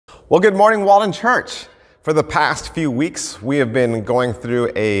Well, good morning, Walden Church. For the past few weeks, we have been going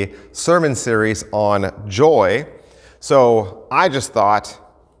through a sermon series on joy. So I just thought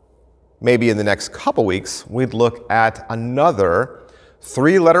maybe in the next couple weeks, we'd look at another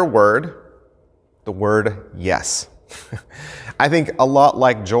three-letter word, the word yes. I think a lot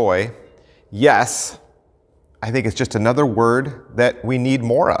like joy, yes, I think it's just another word that we need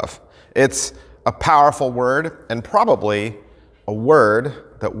more of. It's a powerful word and probably a word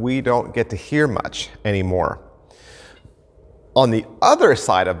that we don't get to hear much anymore. On the other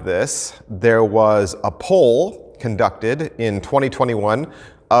side of this, there was a poll conducted in 2021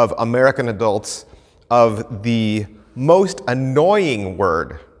 of American adults of the most annoying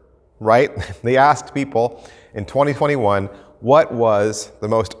word, right? They asked people in 2021, what was the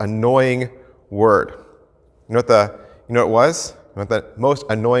most annoying word? You know what it was? You know what the most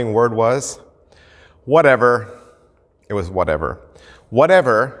annoying word was? Whatever. It was whatever.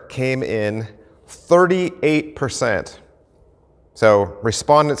 Whatever came in 38%. So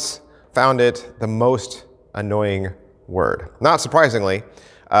respondents found it the most annoying word. Not surprisingly,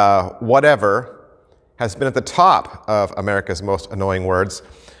 whatever has been at the top of America's most annoying words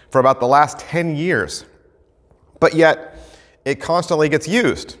for about the last 10 years. But yet, it constantly gets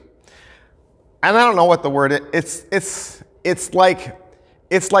used. And I don't know what the word is. It's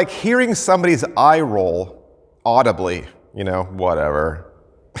like hearing somebody's eye roll audibly. You know, whatever.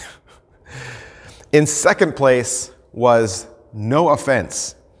 In second place was no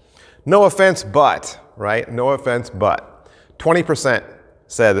offense. No offense, but, right? No offense, but. 20%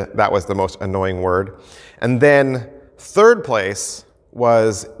 said that was the most annoying word. And then third place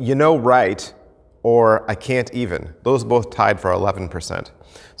was you know right or I can't even. Those both tied for 11%.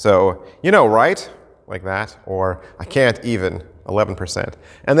 So you know right, like that, or I can't even, 11%.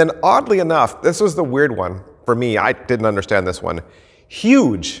 And then oddly enough, this was the weird one. For me, I didn't understand this one.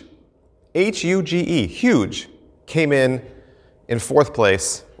 Huge, H-U-G-E, huge, came in fourth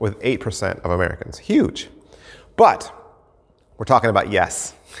place with 8% of Americans. Huge. But we're talking about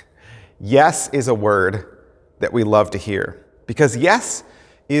yes. Yes is a word that we love to hear because yes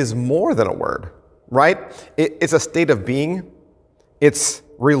is more than a word, right? It's a state of being. It's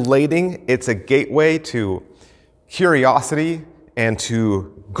relating. It's a gateway to curiosity and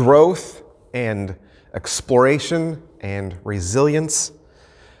to growth and exploration and resilience.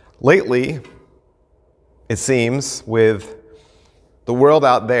 Lately, it seems, with the world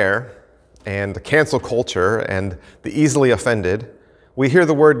out there and cancel culture and the easily offended, we hear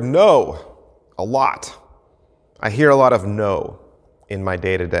the word no a lot. I hear a lot of no in my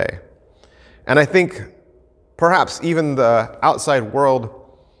day-to-day. And I think perhaps even the outside world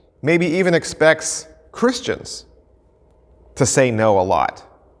maybe even expects Christians to say no a lot.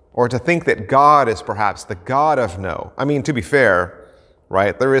 Or to think that God is perhaps the God of no. I mean, to be fair,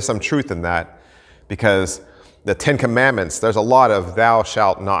 right, there is some truth in that because the Ten Commandments, there's a lot of thou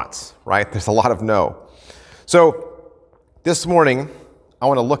shalt nots, right? There's a lot of no. So this morning, I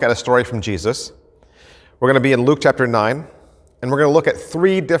want to look at a story from Jesus. We're going to be in Luke chapter 9, and we're going to look at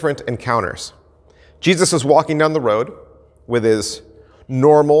three different encounters. Jesus is walking down the road with his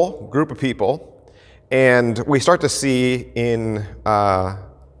normal group of people, and we start to see in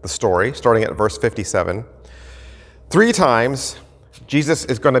the story, starting at verse 57. 3 times, Jesus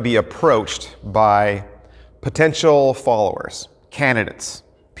is going to be approached by potential followers, candidates,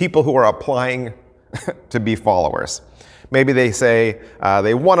 people who are applying to be followers. Maybe they say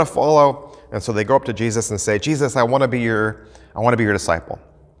they want to follow, and so they go up to Jesus and say, Jesus, I want to be your disciple.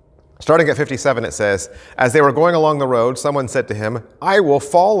 Starting at 57, it says, as they were going along the road, someone said to him, I will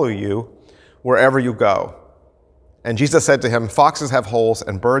follow you wherever you go. And Jesus said to him, foxes have holes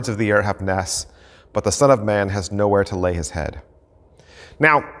and birds of the air have nests, but the Son of Man has nowhere to lay his head.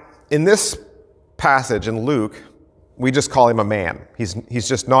 Now, in this passage in Luke, we just call him a man. He's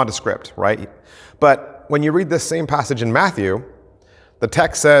just nondescript, right? But when you read this same passage in Matthew, the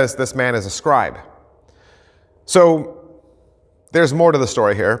text says this man is a scribe. So there's more to the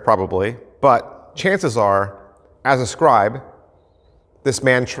story here, probably, but chances are, as a scribe, this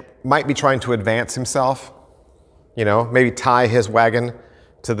man might be trying to advance himself, you know, maybe tie his wagon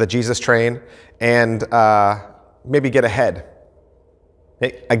to the Jesus train and maybe get ahead,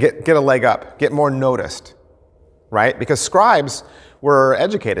 get a leg up, get more noticed, right? Because scribes were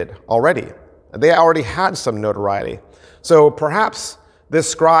educated already. They already had some notoriety. So perhaps this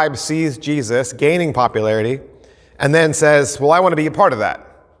scribe sees Jesus gaining popularity and then says, well, I want to be a part of that,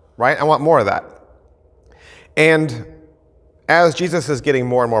 right? I want more of that. And as Jesus is getting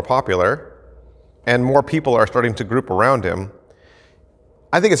more and more popular, and more people are starting to group around him,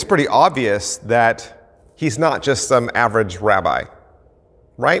 I think it's pretty obvious that he's not just some average rabbi,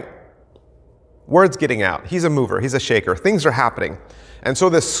 right? Word's getting out. He's a mover. He's a shaker. Things are happening. And so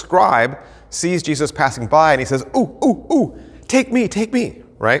this scribe sees Jesus passing by and he says, ooh, ooh, ooh, take me,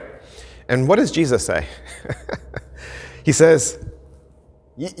 right? And what does Jesus say? He says,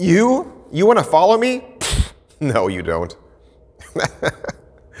 you want to follow me? No, you don't.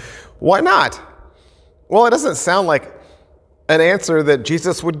 Why not? Well, it doesn't sound like an answer that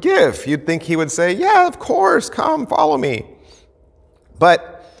Jesus would give. You'd think he would say, yeah, of course, come, follow me.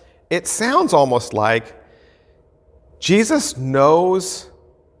 But it sounds almost like Jesus knows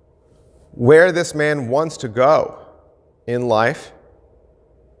where this man wants to go in life.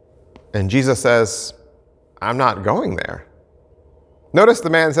 And Jesus says, I'm not going there. Notice the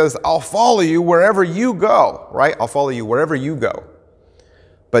man says, I'll follow you wherever you go, right? I'll follow you wherever you go.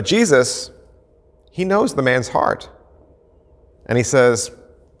 But Jesus, he knows the man's heart. And he says,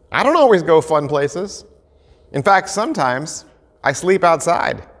 I don't always go fun places. In fact, sometimes I sleep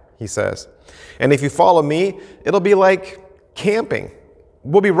outside, he says. And if you follow me, it'll be like camping.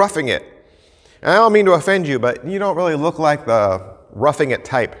 We'll be roughing it. And I don't mean to offend you, but you don't really look like the roughing it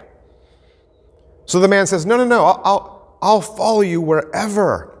type. So the man says, no, I'll follow you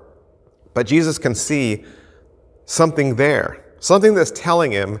wherever. But Jesus can see something there, something that's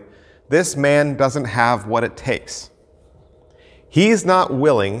telling him this man doesn't have what it takes. He's not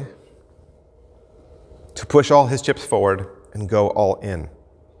willing to push all his chips forward and go all in.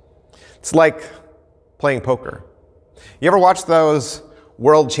 It's like playing poker. You ever watch those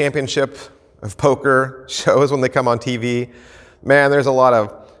World Championship of Poker shows when they come on TV? Man, there's a lot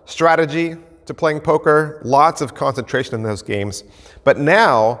of strategy to playing poker, lots of concentration in those games. But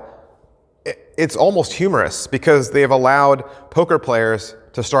now it's almost humorous because they've allowed poker players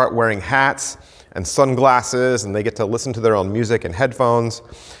to start wearing hats and sunglasses, and they get to listen to their own music and headphones.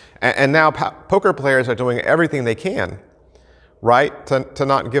 And now poker players are doing everything they can, right, to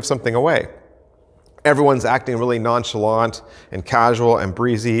not give something away. Everyone's acting really nonchalant and casual and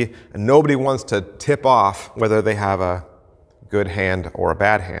breezy, and nobody wants to tip off whether they have a good hand or a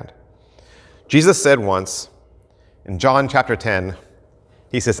bad hand. Jesus said once in John chapter 10,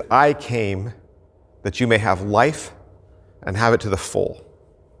 he says, I came that you may have life and have it to the full.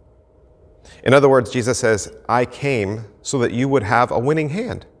 In other words, Jesus says, I came so that you would have a winning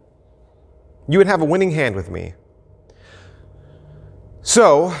hand. You would have a winning hand with me.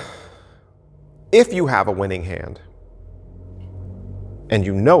 So, if you have a winning hand and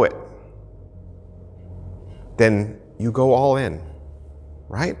you know it, then you go all in,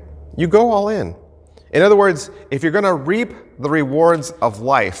 right? You go all in. In other words, if you're going to reap the rewards of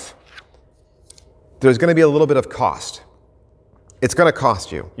life, there's going to be a little bit of cost. It's going to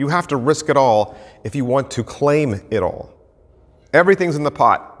cost you. You have to risk it all if you want to claim it all. Everything's in the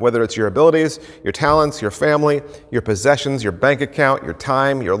pot, whether it's your abilities, your talents, your family, your possessions, your bank account, your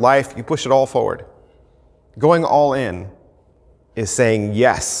time, your life. You push it all forward. Going all in is saying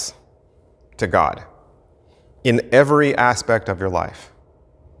yes to God in every aspect of your life.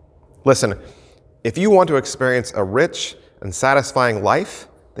 Listen, if you want to experience a rich and satisfying life,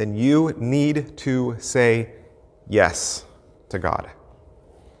 then you need to say yes to God.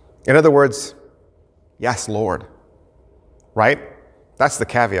 In other words, yes, Lord. Right? That's the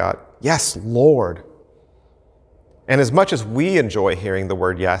caveat. Yes, Lord. And as much as we enjoy hearing the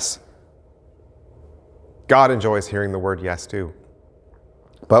word yes, God enjoys hearing the word yes too.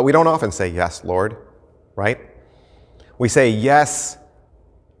 But we don't often say yes, Lord, right? We say yes,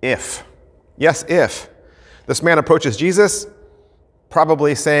 if. Yes, if. This man approaches Jesus,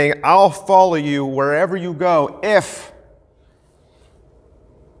 probably saying, I'll follow you wherever you go if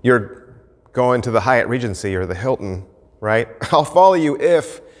you're going to the Hyatt Regency or the Hilton, right? I'll follow you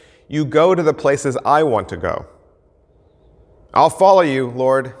if you go to the places I want to go. I'll follow you,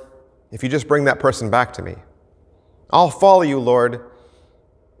 Lord, if you just bring that person back to me. I'll follow you, Lord,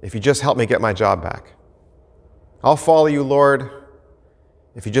 if you just help me get my job back. I'll follow you, Lord,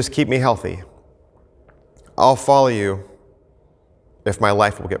 if you just keep me healthy. I'll follow you if my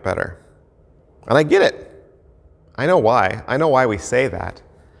life will get better. And I get it. I know why. I know why we say that.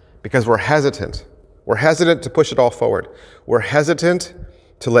 Because we're hesitant. We're hesitant to push it all forward. We're hesitant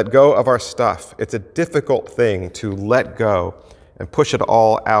to let go of our stuff. It's a difficult thing to let go and push it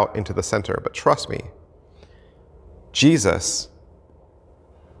all out into the center. But trust me, Jesus,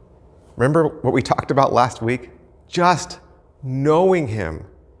 remember what we talked about last week? Just knowing him,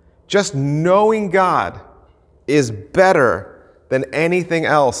 just knowing God is better than anything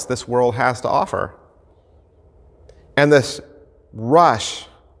else this world has to offer. And this rush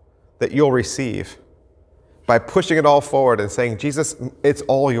that you'll receive by pushing it all forward and saying, Jesus, it's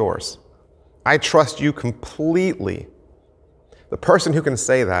all yours. I trust you completely. The person who can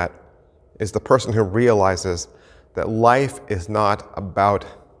say that is the person who realizes that life is not about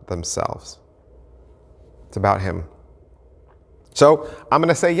themselves. It's about him. So I'm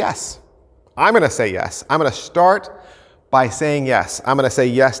going to say yes. I'm going to say yes. I'm going to start by saying yes. I'm going to say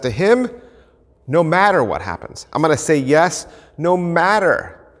yes to him no matter what happens. I'm going to say yes no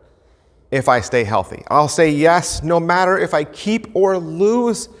matter if I stay healthy. I'll say yes no matter if I keep or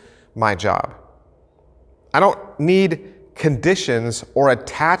lose my job. I don't need conditions or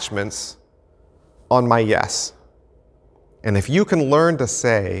attachments on my yes. And if you can learn to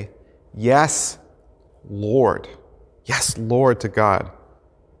say, yes, Lord to God,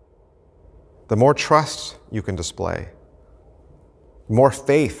 the more trust you can display, the more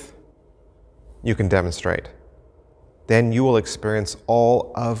faith you can demonstrate, then you will experience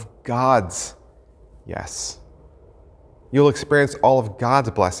all of God's yes. You'll experience all of God's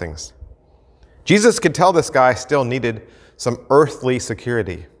blessings. Jesus could tell this guy still needed some earthly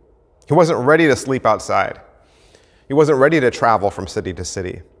security. He wasn't ready to sleep outside. He wasn't ready to travel from city to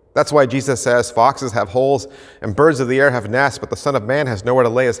city. That's why Jesus says, foxes have holes and birds of the air have nests, but the Son of Man has nowhere to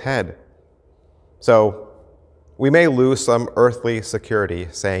lay his head. So we may lose some earthly security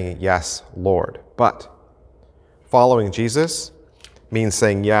saying, yes, Lord. But following Jesus means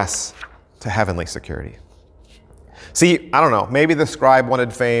saying yes to heavenly security. See, I don't know, maybe the scribe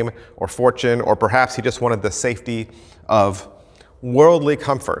wanted fame or fortune, or perhaps he just wanted the safety of worldly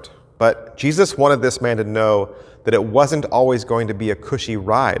comfort. But Jesus wanted this man to know that it wasn't always going to be a cushy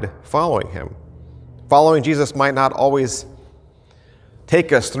ride following him. Following Jesus might not always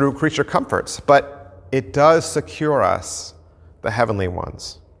take us through creature comforts, but it does secure us the heavenly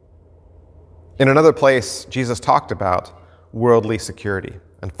ones. In another place, Jesus talked about worldly security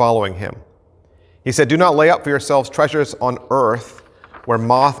and following him. He said, do not lay up for yourselves treasures on earth where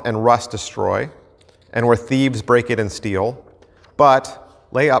moth and rust destroy and where thieves break in and steal, but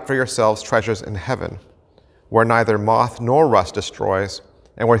lay up for yourselves treasures in heaven where neither moth nor rust destroys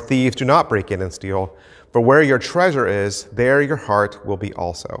and where thieves do not break in and steal. For where your treasure is, there your heart will be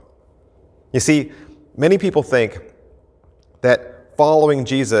also. You see, many people think that following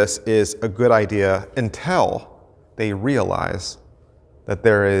Jesus is a good idea until they realize that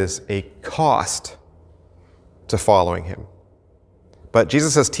there is a cost to following him. But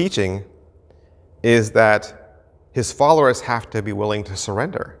Jesus' teaching is that his followers have to be willing to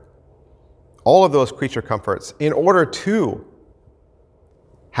surrender all of those creature comforts in order to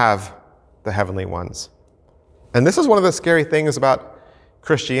have the heavenly ones. And this is one of the scary things about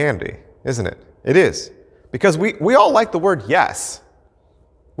Christianity, isn't it? It is. Because we all like the word yes.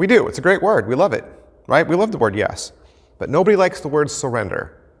 We do. It's a great word. We love it, right? We love the word yes. But nobody likes the word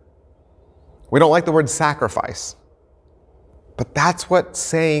surrender. We don't like the word sacrifice. But that's what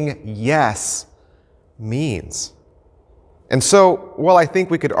saying yes means. And so, well, I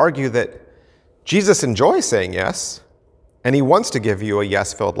think we could argue that Jesus enjoys saying yes, and he wants to give you a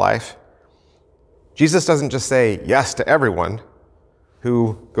yes-filled life. Jesus doesn't just say yes to everyone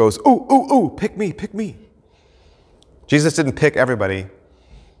who goes, ooh, ooh, ooh, pick me, pick me. Jesus didn't pick everybody.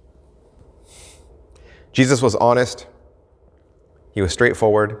 Jesus was honest. He was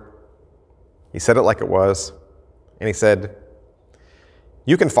straightforward. He said it like it was. And he said,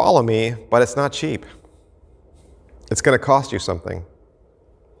 you can follow me, but it's not cheap. It's going to cost you something.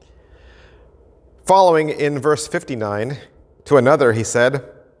 Following in verse 59, to another he said,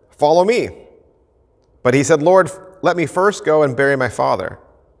 follow me. But he said, Lord, let me first go and bury my father.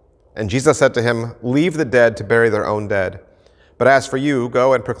 And Jesus said to him, leave the dead to bury their own dead. But as for you,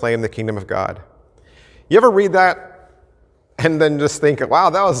 go and proclaim the kingdom of God. You ever read that and then just think, wow,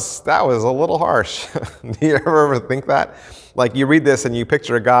 that was a little harsh. Do you ever think that? Like you read this and you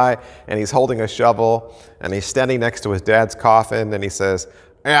picture a guy and he's holding a shovel and he's standing next to his dad's coffin and he says,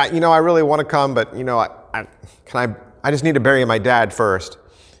 yeah, I really want to come, but I just need to bury my dad first.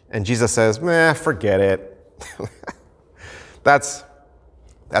 And Jesus says, forget it. That's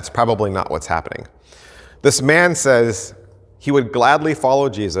probably not what's happening. This man says he would gladly follow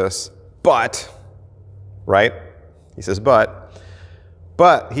Jesus, but, right? He says, but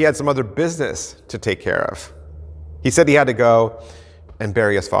he had some other business to take care of. He said he had to go and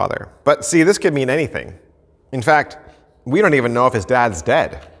bury his father. But see, this could mean anything. In fact, we don't even know if his dad's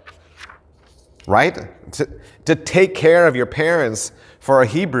dead, right? To take care of your parents for a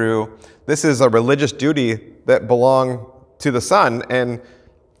Hebrew, this is a religious duty that belonged to the son, and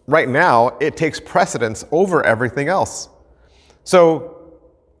right now it takes precedence over everything else. So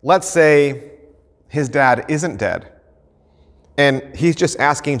let's say his dad isn't dead, and he's just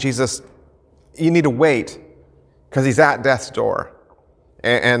asking Jesus, you need to wait because he's at death's door,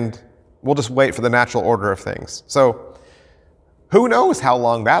 and we'll just wait for the natural order of things. So Who knows how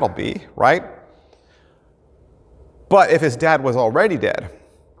long that'll be, right? But if his dad was already dead,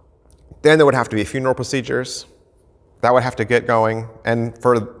 then there would have to be funeral procedures. That would have to get going. And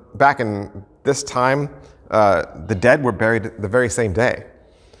for back in this time, the dead were buried the very same day.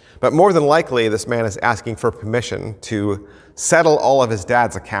 But more than likely, this man is asking for permission to settle all of his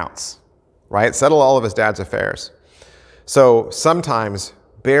dad's accounts, right? Settle all of his dad's affairs. So sometimes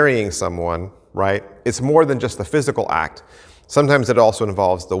burying someone, right, it's more than just the physical act. Sometimes it also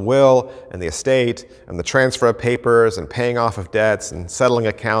involves the will and the estate and the transfer of papers and paying off of debts and settling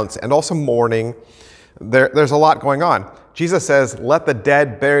accounts and also mourning. There's a lot going on. Jesus says, let the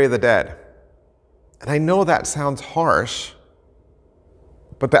dead bury the dead. And I know that sounds harsh,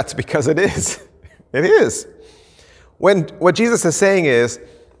 but that's because it is. It is. What Jesus is saying is,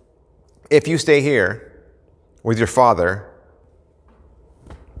 if you stay here with your father,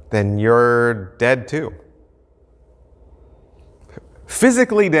 then you're dead too.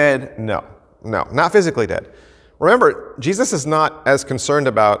 Physically dead? No, not physically dead. Remember, Jesus is not as concerned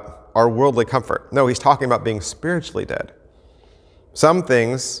about our worldly comfort. No, he's talking about being spiritually dead. Some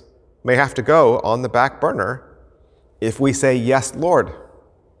things may have to go on the back burner if we say, yes, Lord.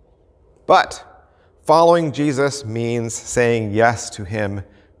 But following Jesus means saying yes to him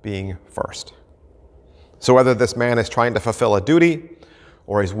being first. So whether this man is trying to fulfill a duty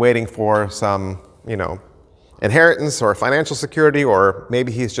or he's waiting for some, inheritance or financial security, or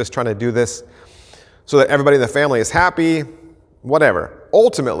maybe he's just trying to do this so that everybody in the family is happy, whatever.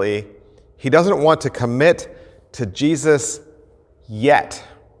 Ultimately, he doesn't want to commit to Jesus yet.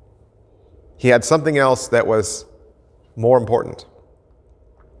 He had something else that was more important.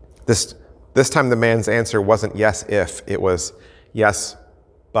 This time the man's answer wasn't yes if, it was yes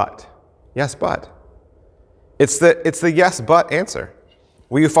but. Yes but. It's the yes but answer.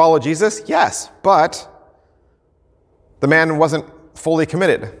 Will you follow Jesus? Yes, but the man wasn't fully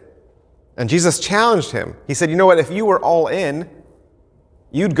committed. And Jesus challenged him. He said, you know what, if you were all in,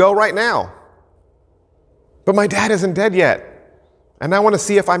 you'd go right now. But my dad isn't dead yet, and I want to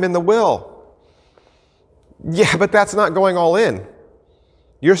see if I'm in the will. Yeah, but that's not going all in.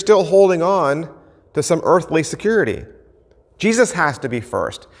 You're still holding on to some earthly security. Jesus has to be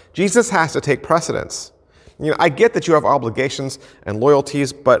first. Jesus has to take precedence. I get that you have obligations and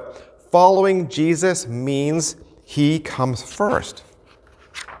loyalties, but following Jesus means he comes first.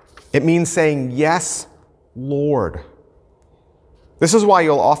 It means saying, yes, Lord. This is why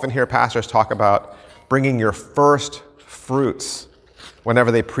you'll often hear pastors talk about bringing your first fruits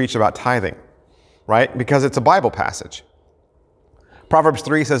whenever they preach about tithing, right? Because it's a Bible passage. Proverbs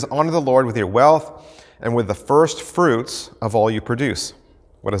 3 says, honor the Lord with your wealth and with the first fruits of all you produce.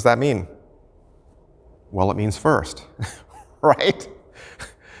 What does that mean? Well, it means first, right?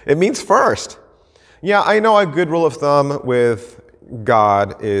 It means first. Yeah, I know a good rule of thumb with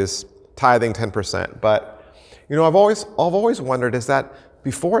God is tithing 10%, but I've always wondered, is that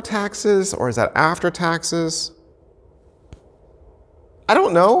before taxes or is that after taxes? I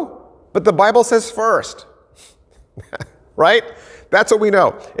don't know, but the Bible says first, right? That's what we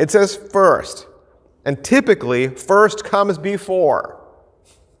know. It says first, and typically first comes before,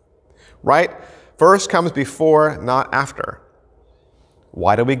 right? First comes before, not after.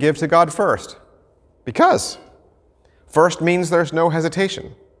 Why do we give to God first? Because first means there's no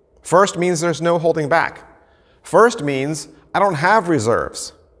hesitation. First means there's no holding back. First means I don't have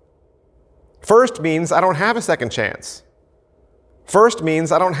reserves. First means I don't have a second chance. First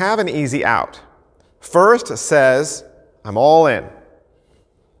means I don't have an easy out. First says I'm all in.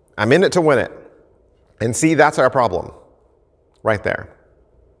 I'm in it to win it. And see, that's our problem right there.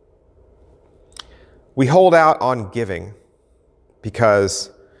 We hold out on giving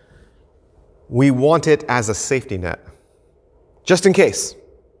because we want it as a safety net. Just in case.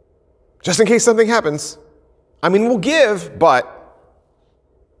 Just in case something happens. We'll give, but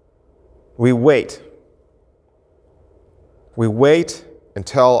we wait. We wait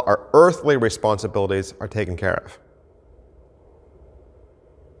until our earthly responsibilities are taken care of.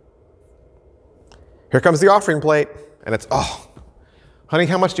 Here comes the offering plate, and it's, honey,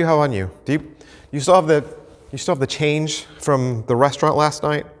 how much do you have on you? Do you still have the change from the restaurant last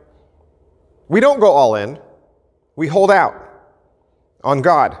night? We don't go all in. We hold out on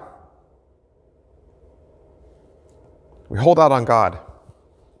God. We hold out on God.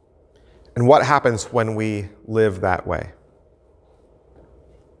 And what happens when we live that way?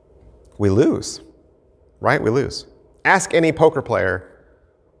 We lose, right? We lose. Ask any poker player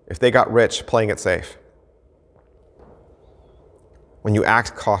if they got rich playing it safe. When you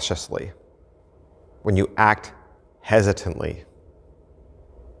act cautiously, when you act hesitantly,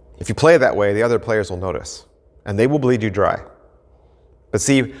 if you play that way, the other players will notice, and they will bleed you dry. But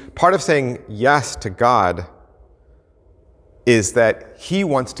see, part of saying yes to God is that he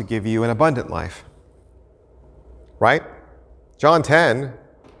wants to give you an abundant life. Right? John 10,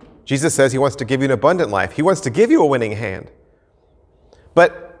 Jesus says he wants to give you an abundant life. He wants to give you a winning hand.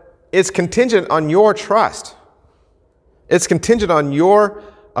 But it's contingent on your trust. It's contingent on your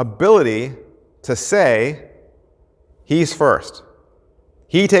ability to say, he's first.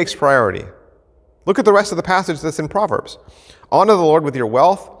 He takes priority. Look at the rest of the passage that's in Proverbs. Honor the Lord with your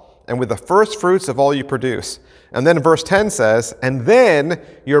wealth and with the first fruits of all you produce. And then verse 10 says, and then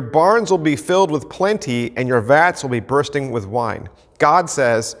your barns will be filled with plenty and your vats will be bursting with wine. God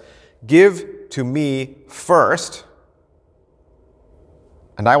says, give to me first,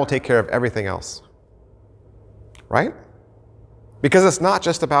 and I will take care of everything else. Right? Because it's not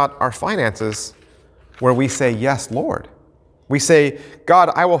just about our finances where we say, yes, Lord. We say,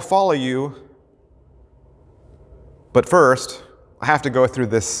 God, I will follow you, but first, I have to go through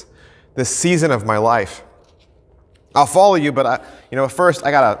this season of my life. I'll follow you, but first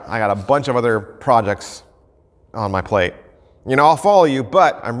I got a bunch of other projects on my plate. I'll follow you,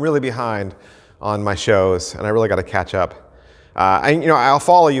 but I'm really behind on my shows, and I really got to catch up. I'll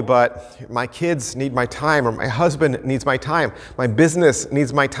follow you, but my kids need my time, or my husband needs my time. My business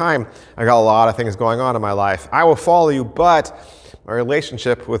needs my time. I got a lot of things going on in my life. I will follow you, but my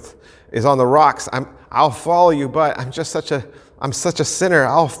relationship is on the rocks. I'll follow you, but I'm such a sinner.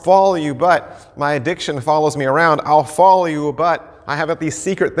 I'll follow you, but my addiction follows me around. I'll follow you, but I have these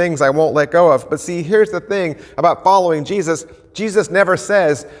secret things I won't let go of. But see, here's the thing about following Jesus. Jesus never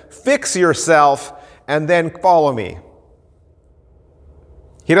says, fix yourself and then follow me.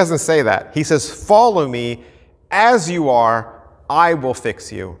 He doesn't say that. He says, follow me as you are, I will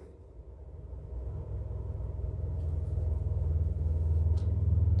fix you.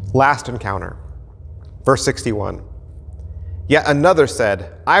 Last encounter, verse 61. Yet another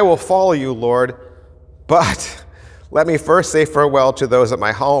said, I will follow you, Lord, but let me first say farewell to those at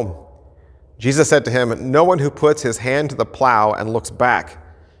my home. Jesus said to him, no one who puts his hand to the plow and looks back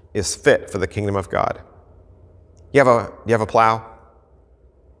is fit for the kingdom of God. You have a plow?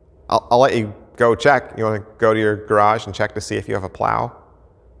 I'll let you go check. You want to go to your garage and check to see if you have a plow?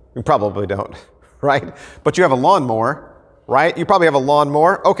 You probably don't, right? But you have a lawnmower, right? You probably have a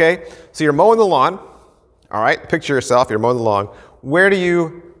lawnmower. Okay, so you're mowing the lawn. All right, picture yourself, you're mowing the lawn. Where do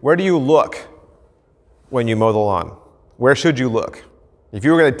you look when you mow the lawn? Where should you look? If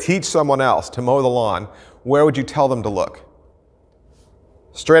you were going to teach someone else to mow the lawn, where would you tell them to look?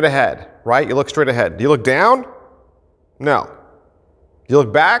 Straight ahead, right? You look straight ahead. Do you look down? No. Do you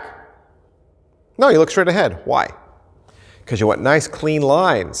look back? No, you look straight ahead. Why? Because you want nice, clean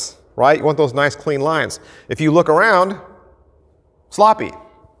lines, right? You want those nice, clean lines. If you look around, sloppy.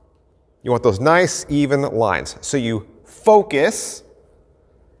 You want those nice, even lines. So you focus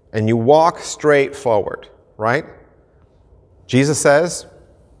and you walk straight forward, right? Jesus says,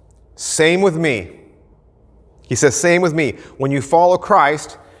 same with me. He says, same with me. When you follow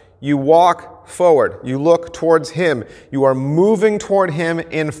Christ, you walk forward. You look towards him. You are moving toward him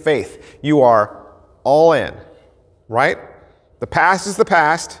in faith. You are all in, right? The past is the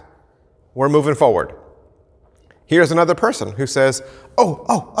past. We're moving forward. Here's another person who says,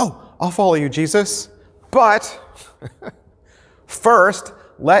 I'll follow you, Jesus, but first,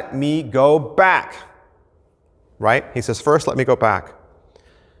 let me go back, right? He says, first, let me go back.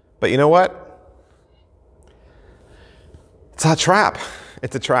 But you know what? It's a trap.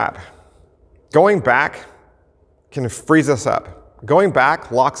 It's a trap. Going back can freeze us up. Going back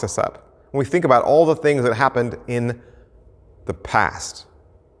locks us up. When we think about all the things that happened in the past,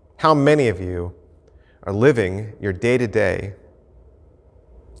 how many of you are living your day-to-day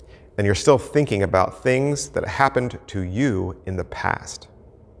and you're still thinking about things that happened to you in the past?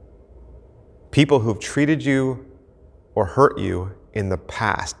 People who've treated you or hurt you in the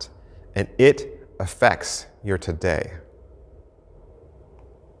past, and it affects your today.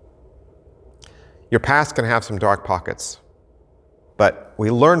 Your past can have some dark pockets, but we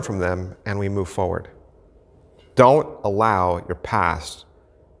learn from them and we move forward. Don't allow your past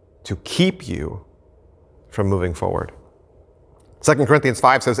to keep you from moving forward. 2 Corinthians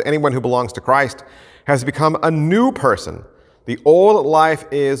 5 says, anyone who belongs to Christ has become a new person. The old life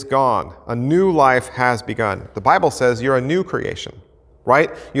is gone. A new life has begun. The Bible says you're a new creation, right?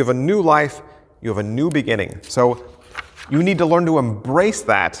 You have a new life. You have a new beginning. So you need to learn to embrace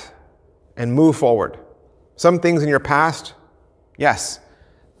that and move forward. Some things in your past, yes,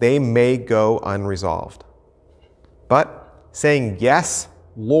 they may go unresolved. But saying yes,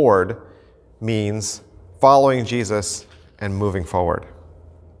 Lord, means following Jesus and moving forward.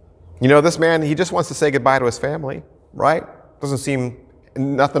 You know, this man, he just wants to say goodbye to his family, right? Doesn't seem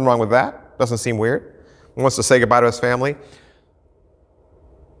Nothing wrong with that. Doesn't seem weird. He wants to say goodbye to his family.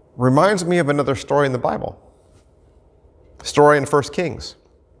 Reminds me of another story in the Bible. A story in 1 Kings.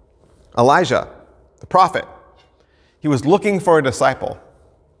 Elijah, the prophet, he was looking for a disciple,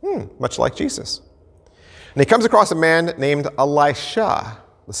 much like Jesus. And he comes across a man named Elisha,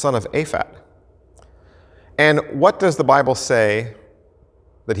 the son of Aphat. And what does the Bible say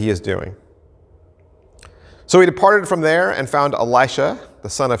that he is doing? So he departed from there and found Elisha, the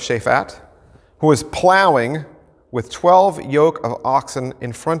son of Shaphat, who was plowing with 12 yoke of oxen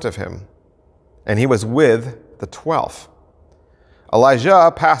in front of him, and he was with the 12th.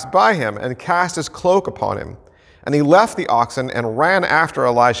 Elijah passed by him and cast his cloak upon him, and he left the oxen and ran after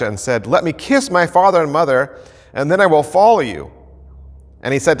Elisha and said, "Let me kiss my father and mother, and then I will follow you."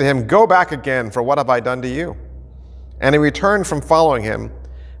 And he said to him, "Go back again, for what have I done to you?" And he returned from following him,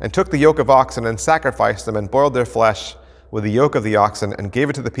 and took the yoke of oxen and sacrificed them and boiled their flesh with the yoke of the oxen and gave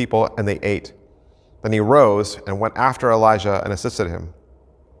it to the people, and they ate. Then he rose and went after Elijah and assisted him.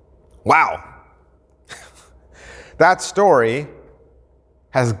 Wow. That story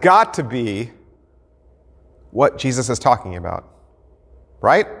has got to be what Jesus is talking about,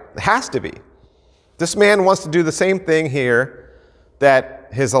 right? It has to be. This man wants to do the same thing here that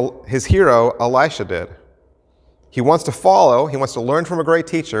his hero Elisha did. He wants to follow, he wants to learn from a great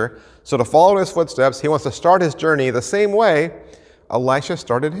teacher, so to follow in his footsteps, he wants to start his journey the same way Elisha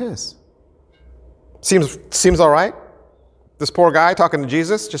started his. Seems all right? This poor guy talking to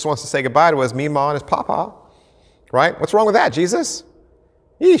Jesus just wants to say goodbye to his Mima and his Papa, right? What's wrong with that, Jesus?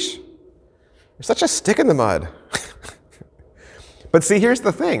 Yeesh. You're such a stick in the mud. But see, here's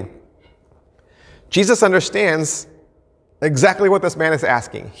the thing. Jesus understands exactly what this man is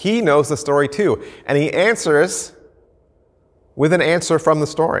asking. He knows the story too, and he answers with an answer from the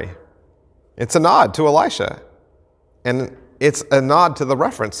story. It's a nod to Elisha, and it's a nod to the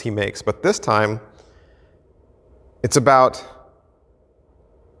reference he makes, but this time it's about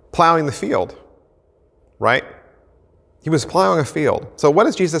plowing the field, right? He was plowing a field. So what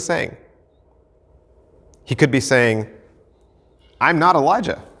is Jesus saying? He could be saying, I'm not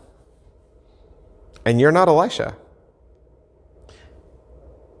Elijah, and you're not Elisha.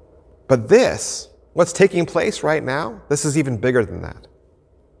 But this, what's taking place right now, this is even bigger than that.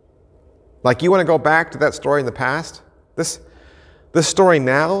 Like, you want to go back to that story in the past? This story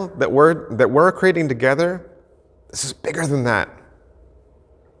now that we're creating together, this is bigger than that.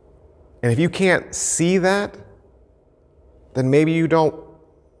 And if you can't see that, then maybe you don't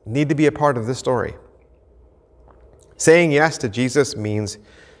need to be a part of this story. Saying yes to Jesus means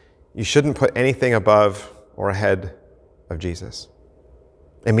you shouldn't put anything above or ahead of Jesus.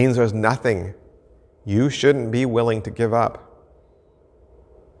 It means there's nothing you shouldn't be willing to give up.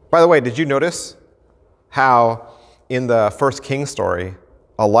 By the way, did you notice how in the 1 King story,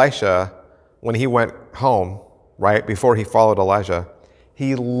 Elisha, when he went home, right, before he followed Elijah,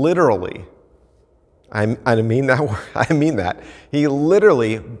 he literally, I mean that, he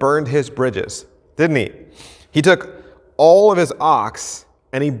literally burned his bridges, didn't he? He took all of his ox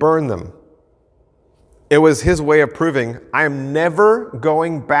and he burned them. It was his way of proving, I am never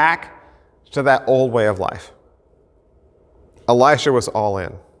going back to that old way of life. Elisha was all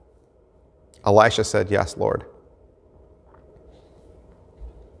in. Elisha said, yes, Lord.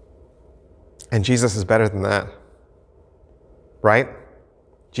 And Jesus is better than that, right?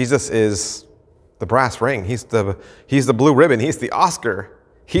 Jesus is the brass ring. He's the blue ribbon. He's the Oscar.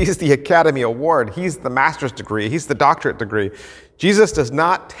 He's the Academy Award. He's the master's degree. He's the doctorate degree. Jesus does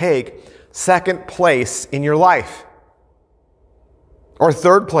not take second place in your life, or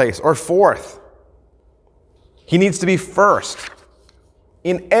third place, or fourth. He needs to be first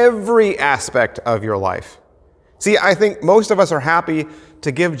in every aspect of your life. See, I think most of us are happy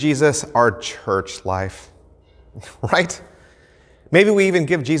to give Jesus our church life, right? Maybe we even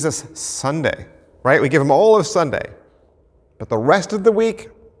give Jesus Sunday, right? We give him all of Sunday. But the rest of the week,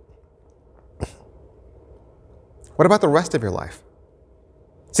 what about the rest of your life?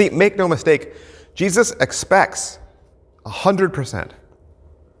 See, make no mistake, Jesus expects 100%,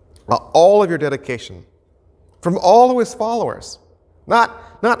 all of your dedication from all of his followers.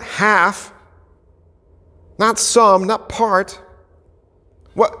 Not half, not some, not part.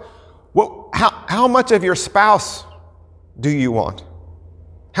 How much of your spouse do you want?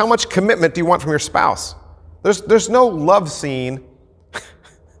 How much commitment do you want from your spouse? There's no love scene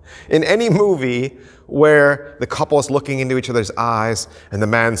in any movie where the couple is looking into each other's eyes and the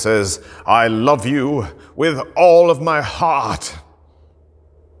man says, I love you with all of my heart.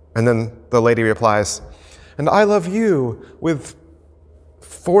 And then the lady replies, and I love you with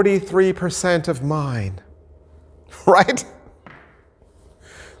 43% of mine. Right?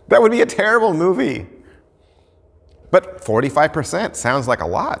 That would be a terrible movie. But 45% sounds like a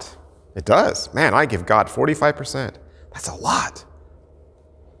lot. It does. Man, I give God 45%. That's a lot.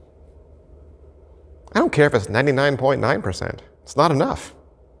 I don't care if it's 99.9%. It's not enough.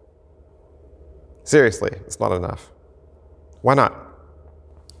 Seriously, it's not enough. Why not?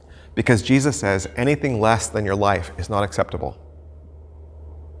 Because Jesus says anything less than your life is not acceptable.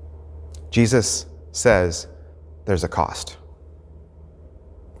 Jesus says there's a cost.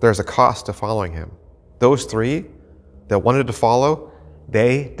 There's a cost to following him. Those three that wanted to follow,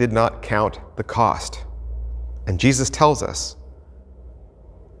 they did not count the cost. And Jesus tells us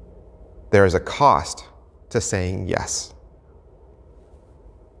there is a cost to saying yes.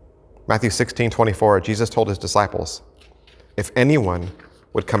 Matthew 16:24, Jesus told his disciples, if anyone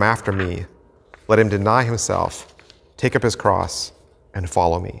would come after me, let him deny himself, take up his cross, and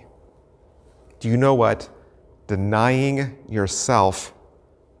follow me. Do you know what denying yourself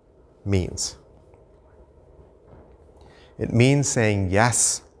means? It means saying,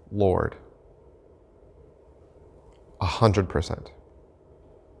 yes, Lord, 100%.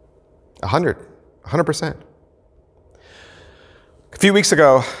 100%. A few weeks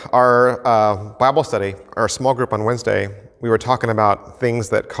ago, our Bible study, our small group on Wednesday, we were talking about things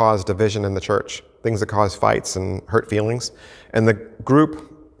that cause division in the church, things that cause fights and hurt feelings. And the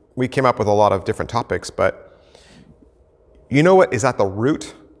group, we came up with a lot of different topics, but you know what is at the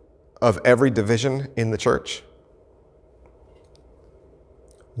root of every division in the church?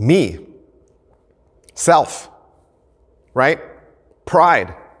 Me. Self. Right?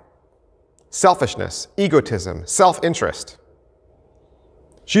 Pride. Selfishness. Egotism. Self-interest.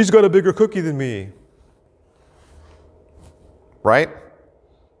 She's got a bigger cookie than me. Right?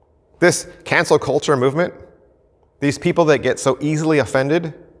 This cancel culture movement, these people that get so easily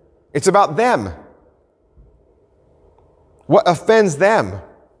offended, it's about them. What offends them?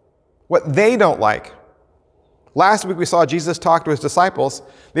 What they don't like. Last week we saw Jesus talk to his disciples.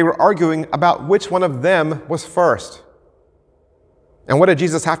 They were arguing about which one of them was first. And what did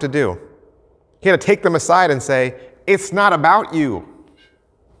Jesus have to do? He had to take them aside and say, it's not about you.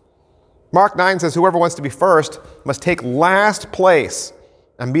 Mark 9 says, whoever wants to be first must take last place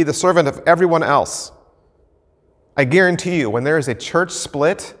and be the servant of everyone else. I guarantee you, when there is a church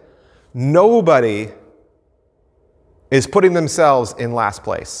split, nobody is putting themselves in last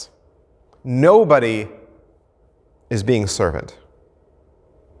place. Nobody is being servant.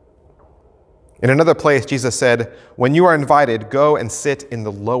 In another place, Jesus said, when you are invited, go and sit in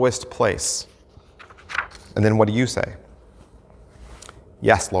the lowest place. And then what do you say?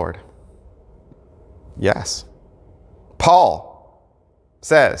 Yes, Lord. Yes. Paul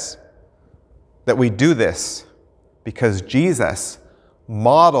says that we do this because Jesus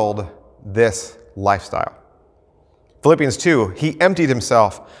modeled this lifestyle. Philippians 2, he emptied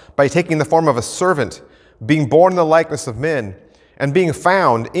himself by taking the form of a servant, being born in the likeness of men, and being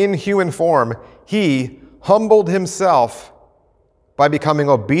found in human form, he humbled himself by becoming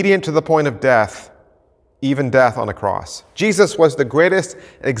obedient to the point of death, even death on a cross. Jesus was the greatest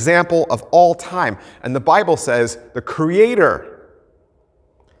example of all time. And the Bible says the Creator,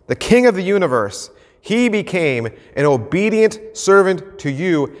 the King of the universe, he became an obedient servant to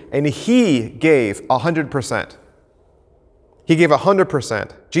you, and he gave 100%. He gave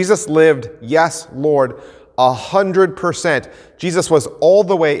 100%. Jesus lived, yes, Lord, 100%. Jesus was all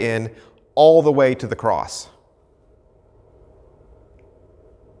the way in, all the way to the cross.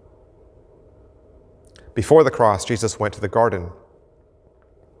 Before the cross, Jesus went to the garden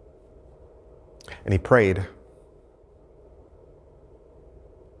and he prayed.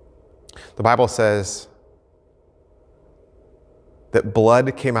 The Bible says that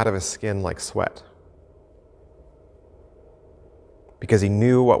blood came out of his skin like sweat because he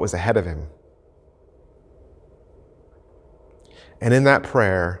knew what was ahead of him. And in that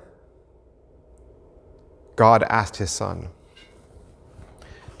prayer, God asked his son,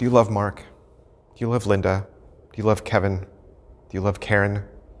 do you love Mark? Do you love Linda? Do you love Kevin? Do you love Karen?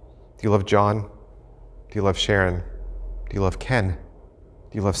 Do you love John? Do you love Sharon? Do you love Ken?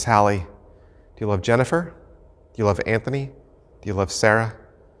 Do you love Sally? Do you love Jennifer? Do you love Anthony? Do you love Sarah?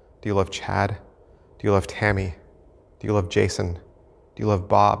 Do you love Chad? Do you love Tammy? Do you love Jason? Do you love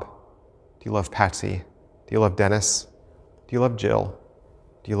Bob? Do you love Patsy? Do you love Dennis? Do you love Jill?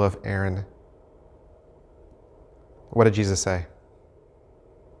 Do you love Aaron? What did Jesus say?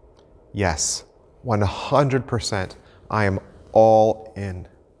 Yes, 100%. I am all in.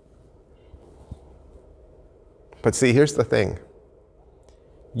 But see, here's the thing.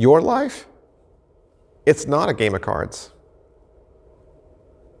 Your life, it's not a game of cards.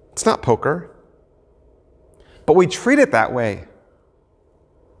 It's not poker. But we treat it that way.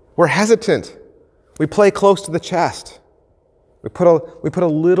 We're hesitant. We play close to the chest. We put a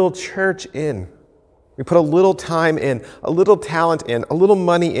little church in. We put a little time in, a little talent in, a little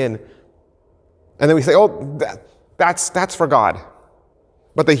money in. And then we say, oh, that's for God.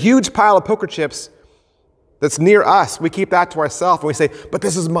 But the huge pile of poker chips that's near us, we keep that to ourselves and we say, but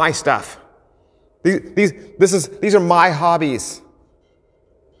this is my stuff. These are my hobbies.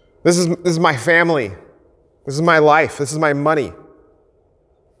 This is my family. This is my life. This is my money.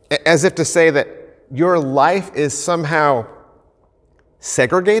 As if to say that your life is somehow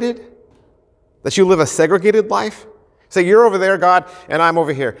segregated, that you live a segregated life. Say, you're over there, God, and I'm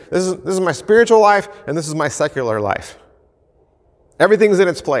over here. This is my spiritual life, and this is my secular life. Everything's in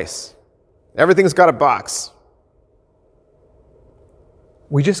its place. Everything's got a box.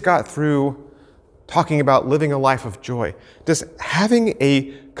 We just got through talking about living a life of joy. Does having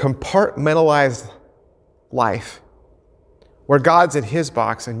a compartmentalized life where God's in his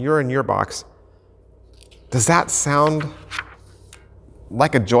box and you're in your box, does that sound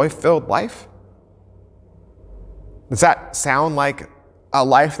like a joy-filled life? Does that sound like a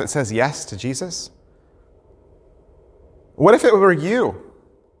life that says yes to Jesus? What if it were you?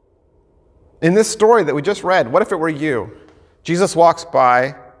 In this story that we just read, what if it were you? Jesus walks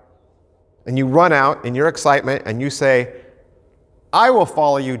by and you run out in your excitement and you say, I will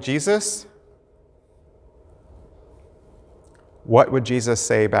follow you, Jesus. What would Jesus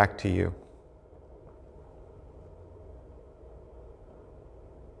say back to you?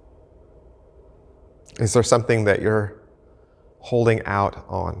 Is there something that you're holding out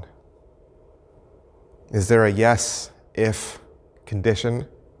on? Is there a yes if condition?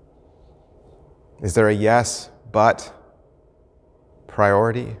 Is there a yes but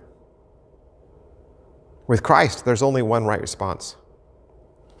priority? With Christ, there's only one right response.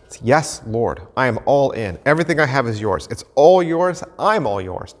 It's yes, Lord, I am all in. Everything I have is yours. It's all yours. I'm all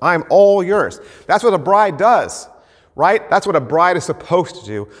yours. I'm all yours. That's what a bride does, right? That's what a bride is supposed to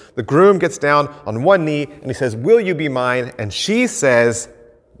do. The groom gets down on one knee and he says, will you be mine? And she says,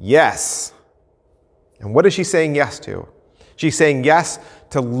 yes. And what is she saying yes to? She's saying yes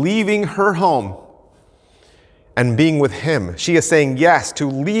to leaving her home and being with him. She is saying yes to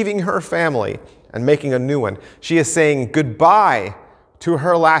leaving her family and making a new one. She is saying goodbye to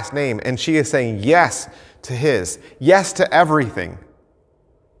her last name, and she is saying yes to his, yes to everything,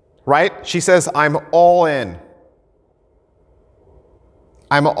 right? She says, I'm all in.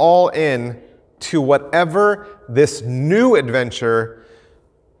 I'm all in to whatever this new adventure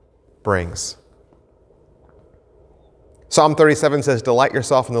brings. Psalm 37 says, delight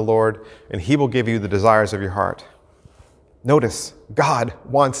yourself in the Lord, and he will give you the desires of your heart. Notice, God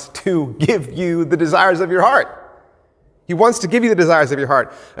wants to give you the desires of your heart. He wants to give you the desires of your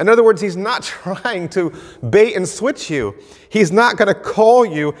heart. In other words, he's not trying to bait and switch you. He's not going to call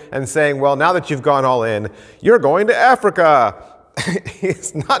you and saying, well, now that you've gone all in, you're going to Africa.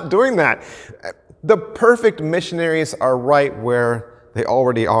 He's not doing that. The perfect missionaries are right where they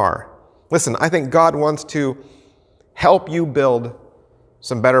already are. Listen, I think God wants to help you build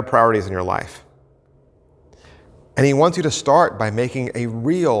some better priorities in your life. And he wants you to start by making a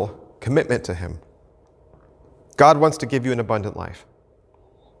real commitment to him. God wants to give you an abundant life,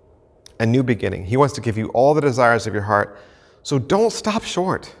 a new beginning. He wants to give you all the desires of your heart. So don't stop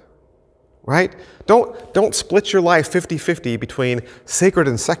short, right? Don't split your life 50-50 between sacred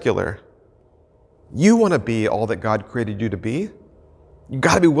and secular. You want to be all that God created you to be. You've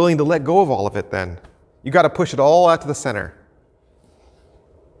got to be willing to let go of all of it then. You've got to push it all out to the center.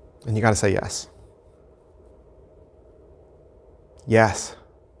 And you got to say yes. Yes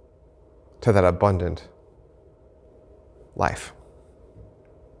to that abundant life.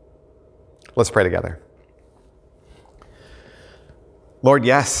 Let's pray together. Lord,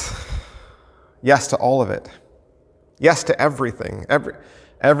 yes. Yes to all of it. Yes to everything.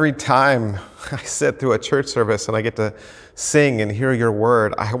 Every time I sit through a church service and I get to sing and hear your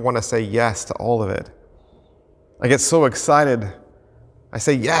word, I want to say yes to all of it. I get so excited. I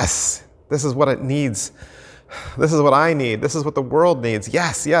say, yes, this is what it needs. This is what I need. This is what the world needs.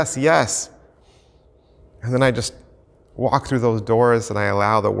 Yes, yes, yes. And then I just walk through those doors and I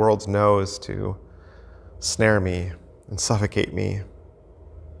allow the world's no's to snare me and suffocate me.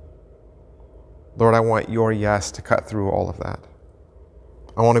 Lord, I want your yes to cut through all of that.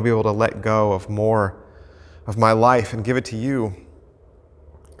 I want to be able to let go of more of my life and give it to you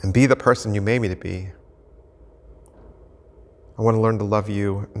and be the person you made me to be. I want to learn to love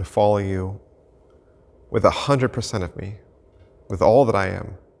you and follow you with 100% of me, with all that I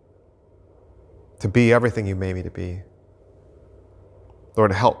am, to be everything you made me to be.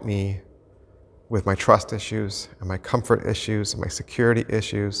 Lord, help me with my trust issues and my comfort issues and my security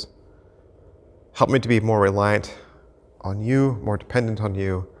issues. Help me to be more reliant on you, more dependent on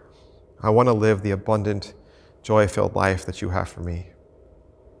you. I want to live the abundant, joy-filled life that you have for me.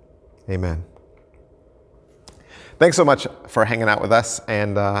 Amen. Thanks so much for hanging out with us.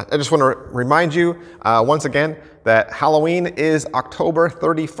 And I just want to remind you once again that Halloween is October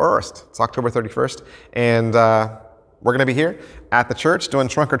 31st. It's October 31st. And we're going to be here at the church doing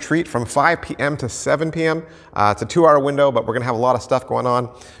trunk or treat from 5 p.m. to 7 p.m. It's a 2-hour window, but we're going to have a lot of stuff going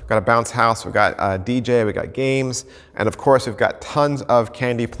on. We've got a bounce house, we've got a DJ, we've got games, and of course we've got tons of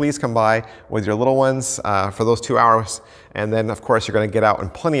candy. Please come by with your little ones for those 2 hours. And then of course you're going to get out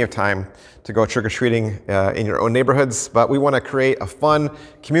in plenty of time to go trick-or-treating in your own neighborhoods. But we want to create a fun,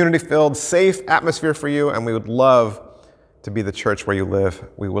 community-filled, safe atmosphere for you, and we would love to be the church where you live.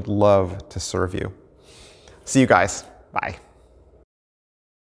 We would love to serve you. See you guys. Bye.